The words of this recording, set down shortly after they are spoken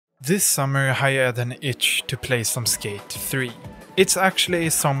This summer I had an itch to play some Skate 3. It's actually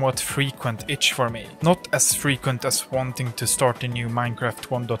a somewhat frequent itch for me, not as frequent as wanting to start a new Minecraft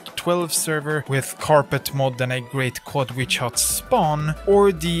 1.12 server with carpet mod and a great quad witch hut spawn,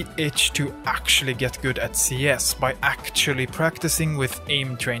 or the itch to actually get good at CS by actually practicing with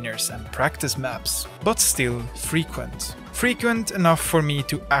aim trainers and practice maps, but still frequent. Frequent enough for me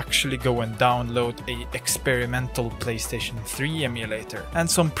to actually go and download a experimental PlayStation 3 emulator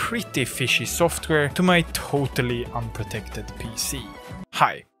and some pretty fishy software to my totally unprotected PC.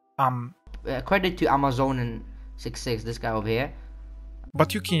 Hi, credit to Amazon and 66, this guy over here.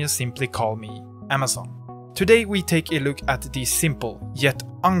 But you can just simply call me Amazon. Today we take a look at the simple yet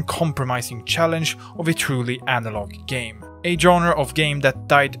uncompromising challenge of a truly analog game. A genre of game that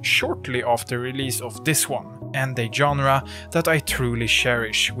died shortly after release of this one, and a genre that I truly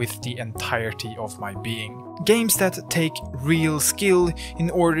cherish with the entirety of my being. Games that take real skill in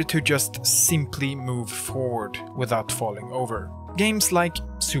order to just simply move forward without falling over. Games like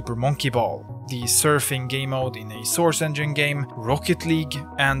Super Monkey Ball, the surfing game mode in a Source Engine game, Rocket League,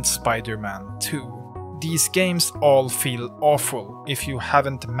 and Spider-Man 2. These games all feel awful if you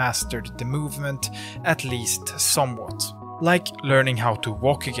haven't mastered the movement at least somewhat. Like learning how to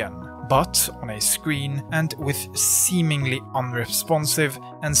walk again, but on a screen and with seemingly unresponsive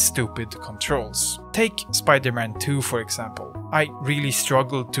and stupid controls. Take Spider-Man 2 for example. I really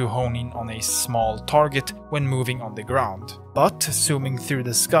struggled to hone in on a small target when moving on the ground, but zooming through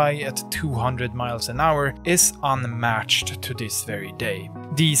the sky at 200 miles an hour is unmatched to this very day.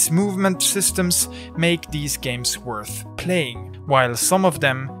 These movement systems make these games worth playing, while some of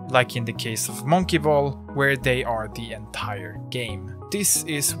them, like in the case of Monkey Ball, where they are the entire game. This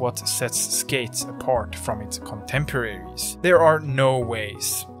is what sets Skate apart from its contemporaries. There are no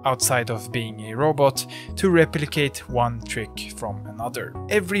ways, outside of being a robot, to replicate one trick from another.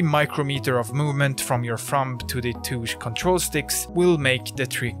 Every micrometer of movement from your thumb to the two control sticks will make the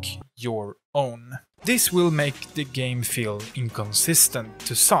trick your own. This will make the game feel inconsistent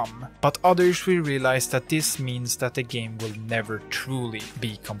to some, but others will realize that this means that the game will never truly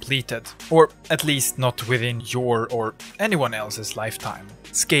be completed. Or at least not within your or anyone else's lifetime.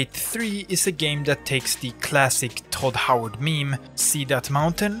 Skate 3 is a game that takes the classic Todd Howard meme, "See that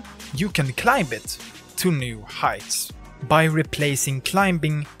mountain? You can climb it," to new heights. By replacing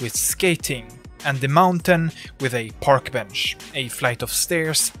climbing with skating, and the mountain with a park bench, a flight of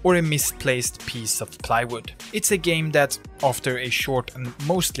stairs, or a misplaced piece of plywood. It's a game that, after a short and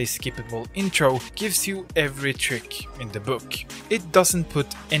mostly skippable intro, gives you every trick in the book. It doesn't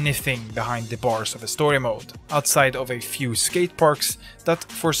put anything behind the bars of a story mode, outside of a few skate parks that,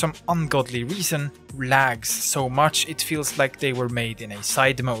 for some ungodly reason, lags so much it feels like they were made in a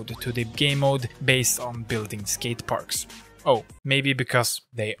side mode to the game mode based on building skate parks. Oh, maybe because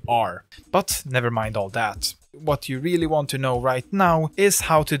they are. But never mind all that. What you really want to know right now is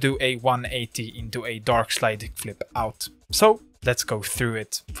how to do a 180 into a dark slide flip out. So let's go through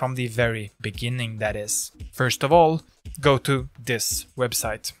it, from the very beginning that is. First of all, go to this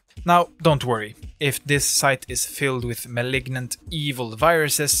website. Now, don't worry, if this site is filled with malignant evil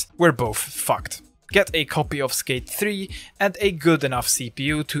viruses, we're both fucked. Get a copy of Skate 3 and a good enough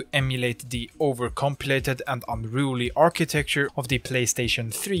CPU to emulate the overcomplicated and unruly architecture of the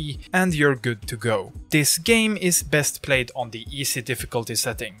PlayStation 3 and you're good to go. This game is best played on the easy difficulty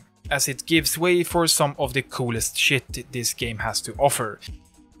setting, as it gives way for some of the coolest shit this game has to offer.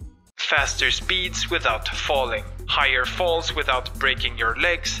 Faster speeds without falling, higher falls without breaking your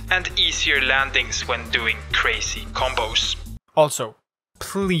legs, and easier landings when doing crazy combos. Also,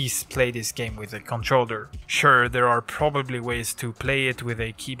 please play this game with a controller. Sure, there are probably ways to play it with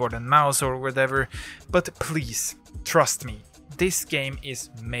a keyboard and mouse or whatever, but please, trust me, this game is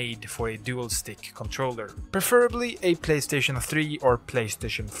made for a dual stick controller. Preferably a PlayStation 3 or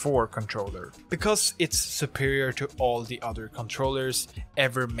PlayStation 4 controller, because it's superior to all the other controllers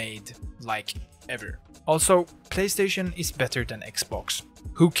ever made, like ever. Also, PlayStation is better than Xbox.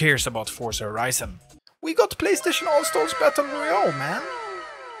 Who cares about Forza Horizon? We got PlayStation All-Stars Battle Royale, man!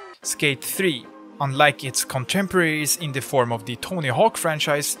 Skate 3, unlike its contemporaries in the form of the Tony Hawk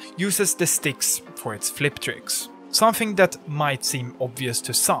franchise, uses the sticks for its flip tricks. Something that might seem obvious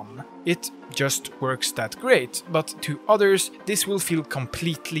to some. It just works that great, but to others this will feel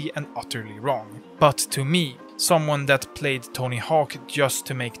completely and utterly wrong. But to me, someone that played Tony Hawk just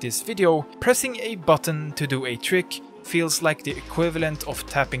to make this video, pressing a button to do a trick feels like the equivalent of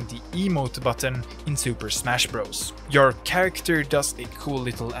tapping the emote button in Super Smash Bros. Your character does a cool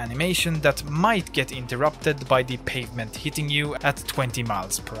little animation that might get interrupted by the pavement hitting you at 20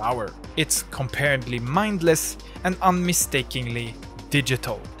 miles per hour. It's comparably mindless and unmistakably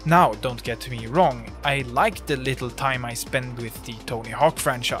digital. Now, don't get me wrong, I like the little time I spend with the Tony Hawk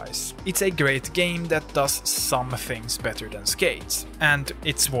franchise. It's a great game that does some things better than Skate, and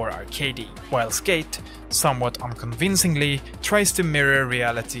it's more arcadey, while Skate, somewhat unconvincingly, tries to mirror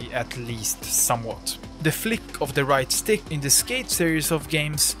reality at least somewhat. The flick of the right stick in the Skate series of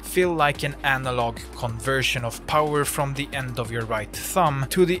games feel like an analog conversion of power from the end of your right thumb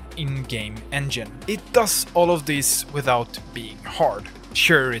to the in-game engine. It does all of this without being hard.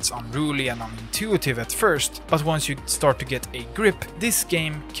 Sure, it's unruly and unintuitive at first, but once you start to get a grip, this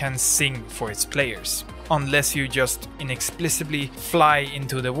game can sing for its players. Unless you just inexplicably fly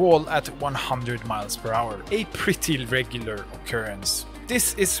into the wall at 100 miles per hour, a pretty regular occurrence.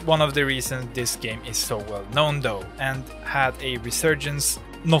 This is one of the reasons this game is so well known though, and had a resurgence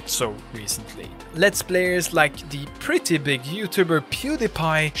not so recently. Let's players like the pretty big YouTuber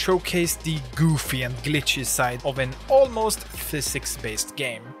PewDiePie showcase the goofy and glitchy side of an almost physics-based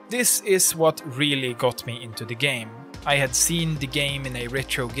game. This is what really got me into the game. I had seen the game in a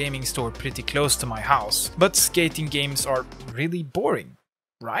retro gaming store pretty close to my house, but skating games are really boring,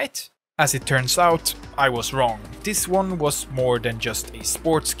 right? As it turns out, I was wrong. This one was more than just a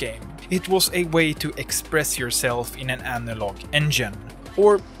sports game. It was a way to express yourself in an analog engine,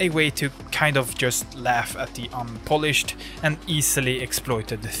 or a way to kind of just laugh at the unpolished and easily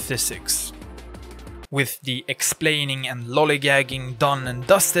exploited physics. With the explaining and lollygagging done and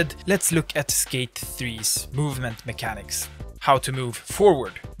dusted, let's look at Skate 3's movement mechanics. How to move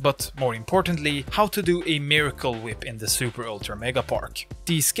forward, but more importantly, how to do a miracle whip in the Super Ultra Mega Park.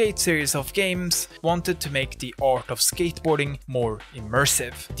 The Skate series of games wanted to make the art of skateboarding more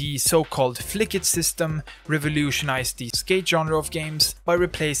immersive. The so-called Flick It system revolutionized the skate genre of games by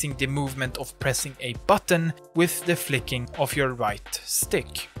replacing the movement of pressing a button with the flicking of your right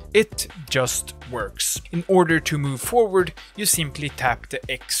stick. It just works. In order to move forward, you simply tap the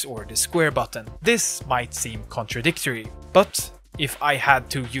X or the square button. This might seem contradictory, but if I had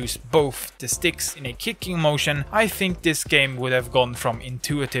to use both the sticks in a kicking motion, I think this game would have gone from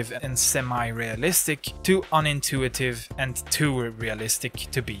intuitive and semi-realistic to unintuitive and too realistic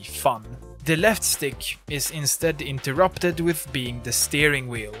to be fun. The left stick is instead interrupted with being the steering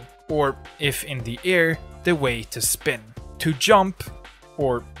wheel, or if in the air, the way to spin. To jump,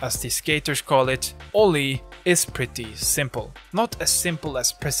 or as the skaters call it, ollie, is pretty simple. Not as simple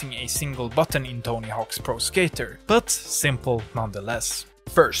as pressing a single button in Tony Hawk's Pro Skater, but simple nonetheless.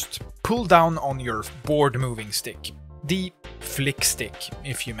 First, pull down on your board moving stick. The flick stick,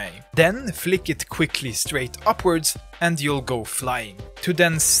 if you may. Then flick it quickly straight upwards and you'll go flying, to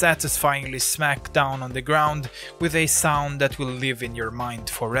then satisfyingly smack down on the ground with a sound that will live in your mind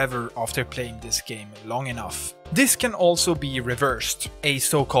forever after playing this game long enough. This can also be reversed. A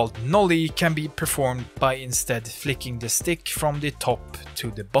so-called nollie can be performed by instead flicking the stick from the top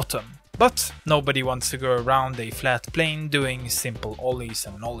to the bottom. But nobody wants to go around a flat plane doing simple ollies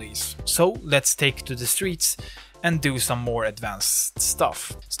and nollies. So let's take to the streets and do some more advanced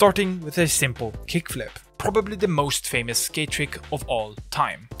stuff, starting with a simple kickflip. Probably the most famous skate trick of all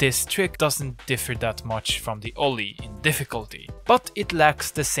time. This trick doesn't differ that much from the ollie in difficulty, but it lacks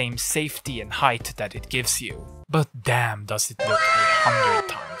the same safety and height that it gives you. But damn, does it look 100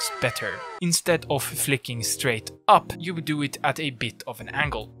 times better. Instead of flicking straight up, you would do it at a bit of an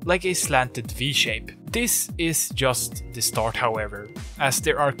angle, like a slanted V-shape. This is just the start, however, as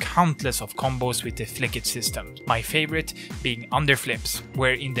there are countless of combos with the Flick It system. My favorite being underflips,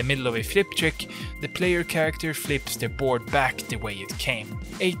 where in the middle of a flip trick, the player character flips the board back the way it came.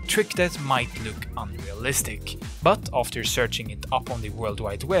 A trick that might look unrealistic, but after searching it up on the World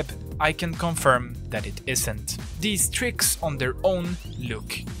Wide Web, I can confirm that it isn't. These tricks on their own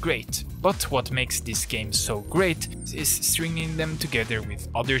look great, but what makes this game so great is stringing them together with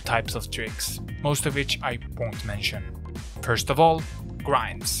other types of tricks, most of which I won't mention. First of all,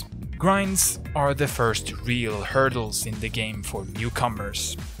 grinds. Grinds are the first real hurdles in the game for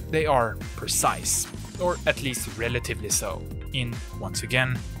newcomers. They are precise, or at least relatively so. In, once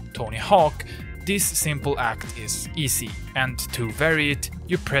again, Tony Hawk, this simple act is easy, and to vary it,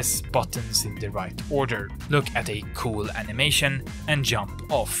 you press buttons in the right order, look at a cool animation, and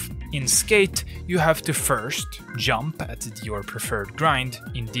jump off. In Skate, you have to first jump at your preferred grind,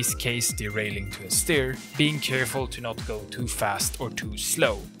 in this case derailing to a stair, being careful to not go too fast or too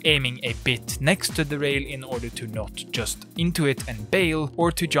slow, aiming a bit next to the rail in order to not just into it and bail,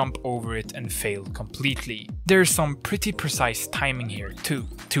 or to jump over it and fail completely. There's some pretty precise timing here too.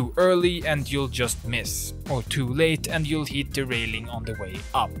 Too early and you'll just miss, or too late and you'll hit the railing on the way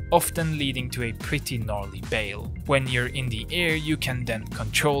up, often leading to a pretty gnarly bail. When you're in the air, you can then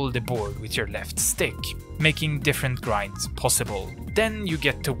control the board with your left stick, making different grinds possible. Then you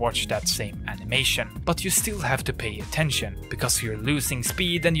get to watch that same animation, but you still have to pay attention, because you're losing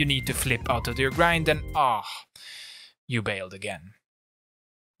speed and you need to flip out of your grind and you bailed again.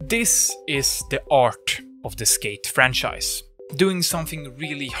 This is the art of the Skate franchise. Doing something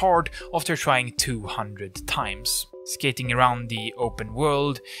really hard after trying 200 times. Skating around the open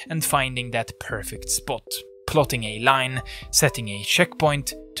world and finding that perfect spot. Plotting a line, setting a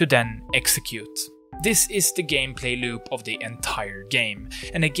checkpoint to then execute. This is the gameplay loop of the entire game,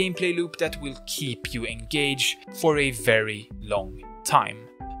 and a gameplay loop that will keep you engaged for a very long time.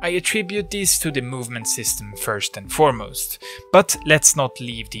 I attribute this to the movement system first and foremost, but let's not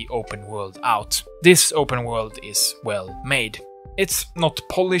leave the open world out. This open world is well made. It's not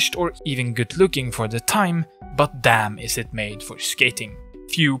polished or even good looking for the time, but damn is it made for skating.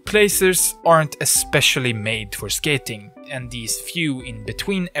 Few places aren't especially made for skating, and these few in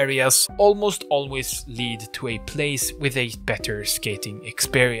between areas almost always lead to a place with a better skating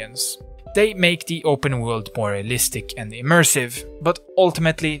experience. They make the open world more realistic and immersive, but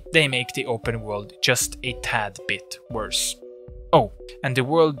ultimately they make the open world just a tad bit worse. Oh, and the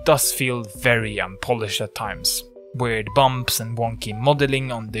world does feel very unpolished at times. Weird bumps and wonky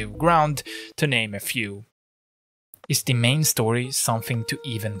modeling on the ground, to name a few. Is the main story something to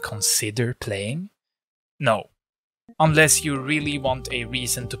even consider playing? No. Unless you really want a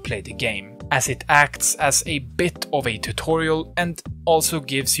reason to play the game, as it acts as a bit of a tutorial and also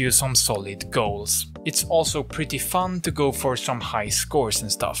gives you some solid goals. It's also pretty fun to go for some high scores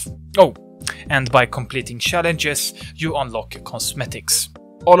and stuff. Oh, and by completing challenges, you unlock cosmetics,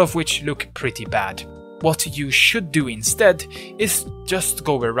 all of which look pretty bad. What you should do instead is just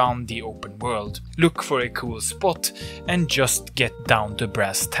go around the open world, look for a cool spot, and just get down to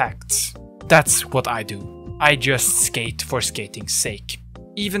brass tacks. That's what I do. I just skate for skating's sake,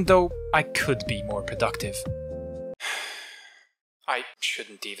 even though I could be more productive. I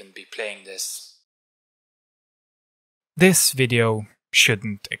shouldn't even be playing this. This video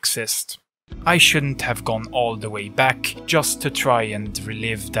shouldn't exist. I shouldn't have gone all the way back just to try and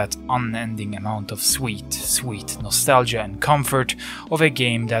relive that unending amount of sweet, sweet nostalgia and comfort of a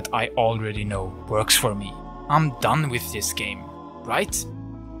game that I already know works for me. I'm done with this game, right?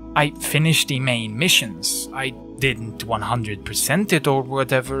 I finished the main missions. I didn't 100% it or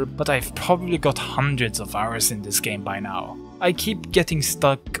whatever, but I've probably got hundreds of hours in this game by now. I keep getting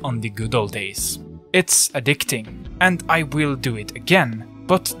stuck on the good old days. It's addicting, and I will do it again,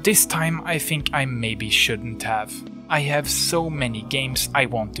 but this time I think I maybe shouldn't have. I have so many games I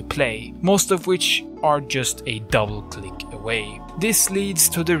want to play, most of which are just a double click away. This leads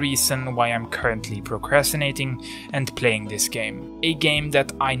to the reason why I'm currently procrastinating and playing this game. A game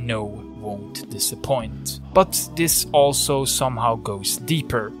that I know won't disappoint. But this also somehow goes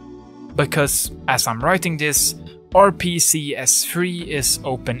deeper. Because as I'm writing this, RPCS3 is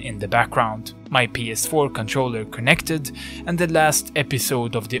open in the background, my PS4 controller connected, and the last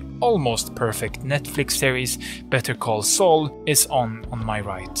episode of the almost perfect Netflix series Better Call Saul is on my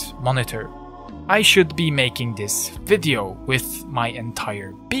right monitor. I should be making this video with my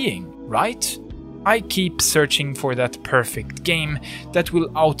entire being, right? I keep searching for that perfect game that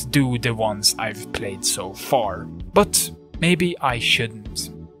will outdo the ones I've played so far, but maybe I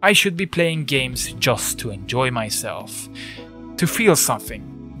shouldn't. I should be playing games just to enjoy myself, to feel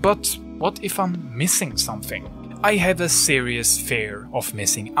something. But what if I'm missing something? I have a serious fear of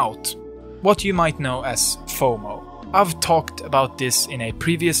missing out. What you might know as FOMO. I've talked about this in a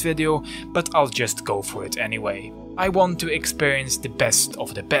previous video, but I'll just go for it anyway. I want to experience the best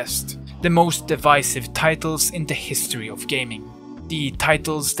of the best. The most divisive titles in the history of gaming. The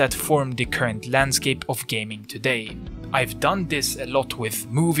titles that form the current landscape of gaming today. I've done this a lot with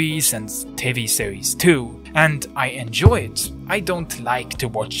movies and TV series too, and I enjoy it. I don't like to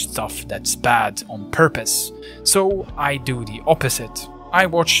watch stuff that's bad on purpose, so I do the opposite. I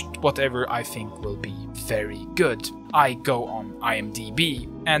watch whatever I think will be very good. I go on IMDb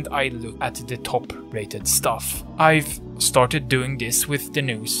and I look at the top rated stuff. I've started doing this with the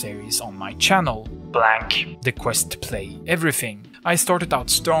new series on my channel, Blank, The Quest to Play Everything. I started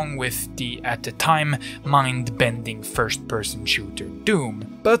out strong with the, at the time, mind-bending first-person shooter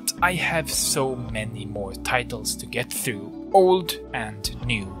Doom, but I have so many more titles to get through, old and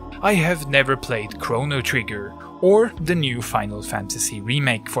new. I have never played Chrono Trigger, or the new Final Fantasy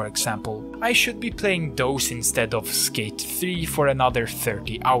remake, for example. I should be playing those instead of Skate 3 for another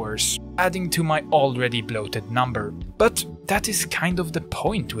 30 hours. adding to my already bloated number. But that is kind of the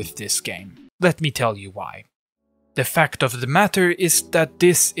point with this game. Let me tell you why. The fact of the matter is that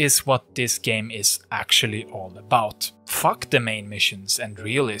this is what this game is actually all about. Fuck the main missions and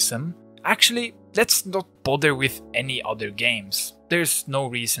realism. Actually, let's not bother with any other games. There's no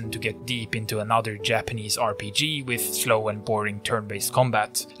reason to get deep into another Japanese RPG with slow and boring turn-based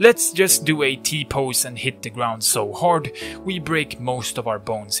combat. Let's just do a T-pose and hit the ground so hard we break most of our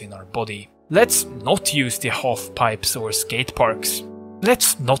bones in our body. Let's not use the half-pipes or skate parks.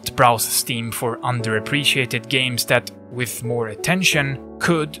 Let's not browse Steam for underappreciated games that, with more attention,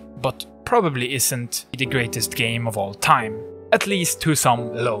 could, but probably isn't, the greatest game of all time. At least to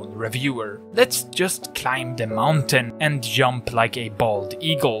some lone reviewer. Let's just climb the mountain and jump like a bald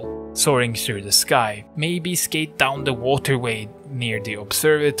eagle, soaring through the sky. Maybe skate down the waterway near the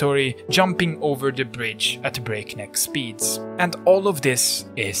observatory, jumping over the bridge at breakneck speeds. And all of this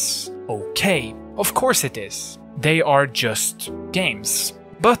is okay. Of course it is. They are just games.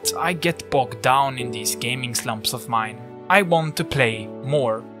 But I get bogged down in these gaming slumps of mine. I want to play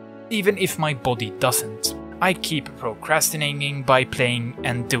more, even if my body doesn't. I keep procrastinating by playing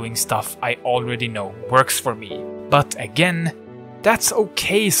and doing stuff I already know works for me. But again, that's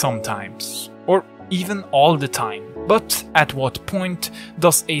okay sometimes, or even all the time. But at what point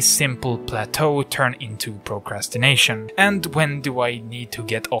does a simple plateau turn into procrastination? And when do I need to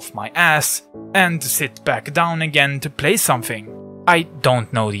get off my ass and sit back down again to play something? I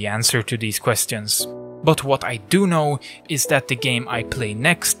don't know the answer to these questions. But what I do know is that the game I play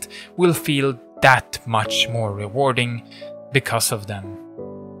next will feel that much more rewarding because of them.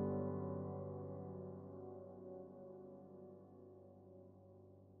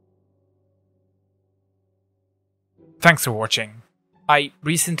 Thanks for watching. I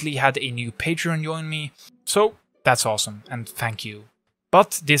recently had a new Patreon join me, so that's awesome and thank you.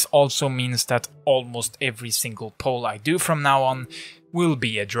 But this also means that almost every single poll I do from now on will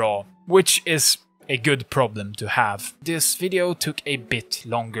be a draw, which is a good problem to have. This video took a bit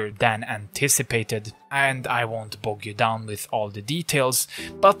longer than anticipated, and I won't bog you down with all the details,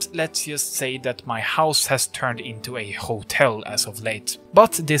 but let's just say that my house has turned into a hotel as of late.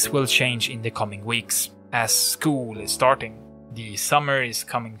 But this will change in the coming weeks, as school is starting. The summer is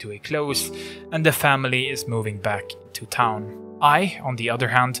coming to a close, and the family is moving back to town. I, on the other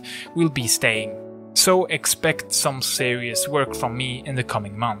hand, will be staying, so expect some serious work from me in the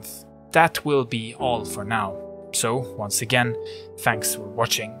coming month. That will be all for now. So, once again, thanks for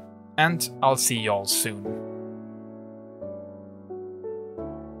watching, and I'll see y'all soon.